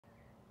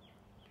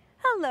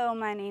Hello,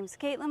 my name's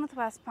Caitlin with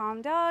West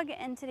Palm Dog,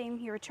 and today I'm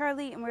here with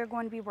Charlie, and we're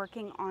going to be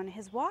working on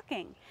his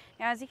walking.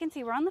 Now, as you can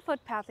see, we're on the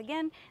footpath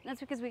again, and that's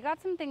because we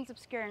got some things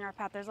obscuring our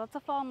path. There's lots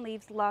of fallen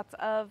leaves, lots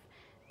of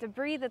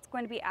debris that's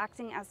going to be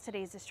acting as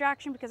today's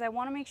distraction, because I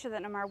want to make sure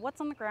that no matter what's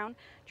on the ground,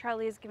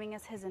 Charlie is giving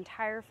us his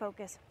entire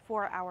focus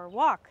for our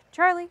walk.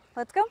 Charlie,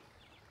 let's go.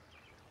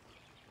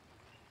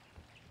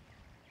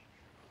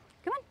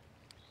 Come on.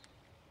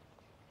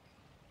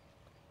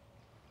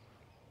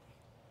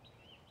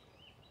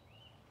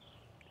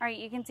 All right,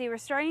 you can see we're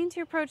starting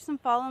to approach some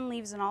fallen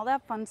leaves and all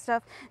that fun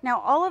stuff. Now,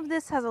 all of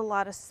this has a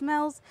lot of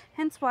smells,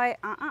 hence why,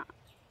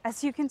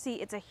 as you can see,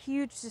 it's a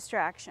huge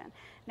distraction.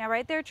 Now,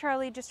 right there,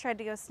 Charlie just tried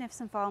to go sniff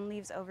some fallen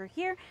leaves over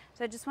here,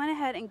 so I just went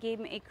ahead and gave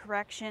him a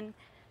correction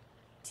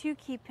to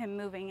keep him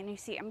moving. And you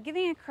see, I'm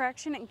giving a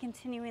correction and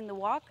continuing the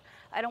walk.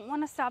 I don't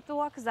want to stop the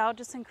walk because that'll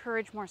just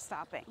encourage more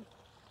stopping.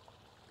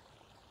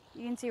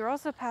 You can see we're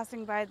also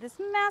passing by this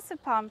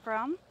massive palm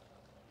frond.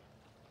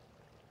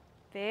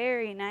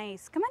 Very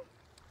nice. Come on.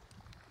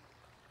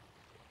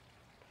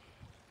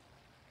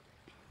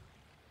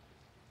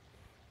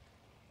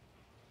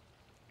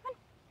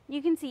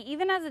 You can see,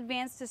 even as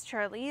advanced as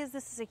Charlie is,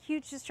 this is a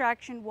huge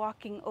distraction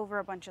walking over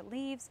a bunch of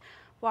leaves,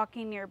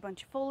 walking near a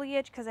bunch of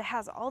foliage, because it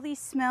has all these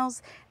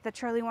smells that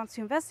Charlie wants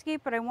to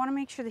investigate, but I want to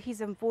make sure that he's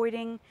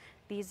avoiding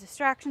these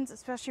distractions,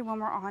 especially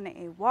when we're on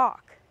a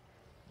walk.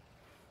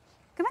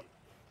 Come on.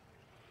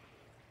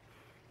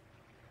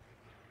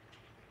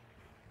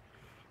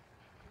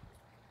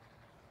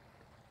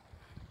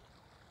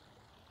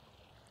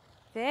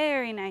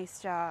 Very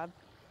nice job.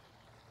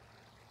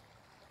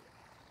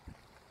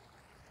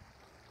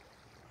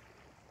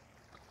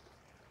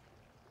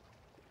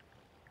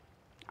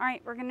 All right,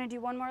 we're gonna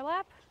do one more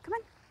lap. Come on.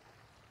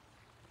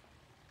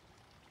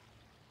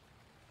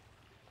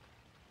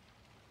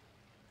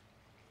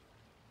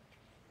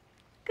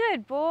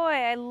 Good boy,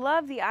 I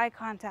love the eye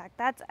contact.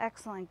 That's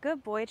excellent.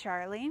 Good boy,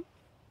 Charlie.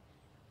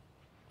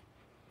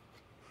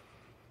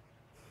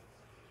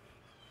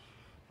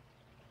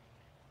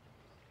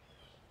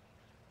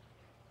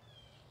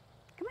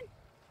 Come on.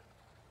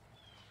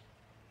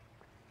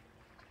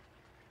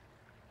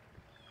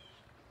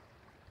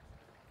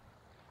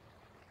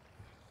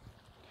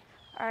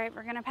 All right,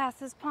 we're gonna pass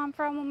this palm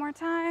frond one more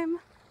time.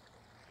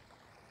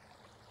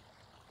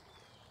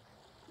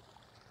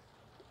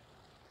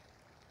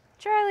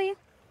 Charlie.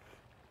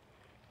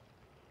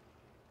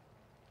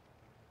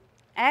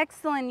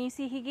 Excellent. You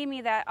see, he gave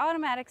me that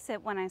automatic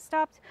sit when I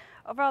stopped.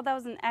 Overall, that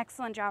was an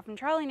excellent job from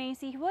Charlie. Now, you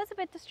see, he was a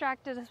bit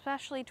distracted,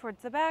 especially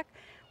towards the back,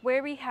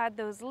 where we had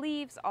those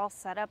leaves all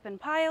set up in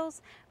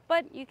piles.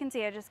 But you can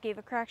see I just gave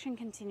a correction,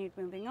 continued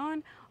moving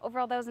on.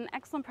 Overall, that was an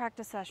excellent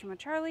practice session with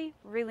Charlie.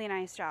 Really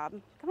nice job.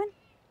 Come on.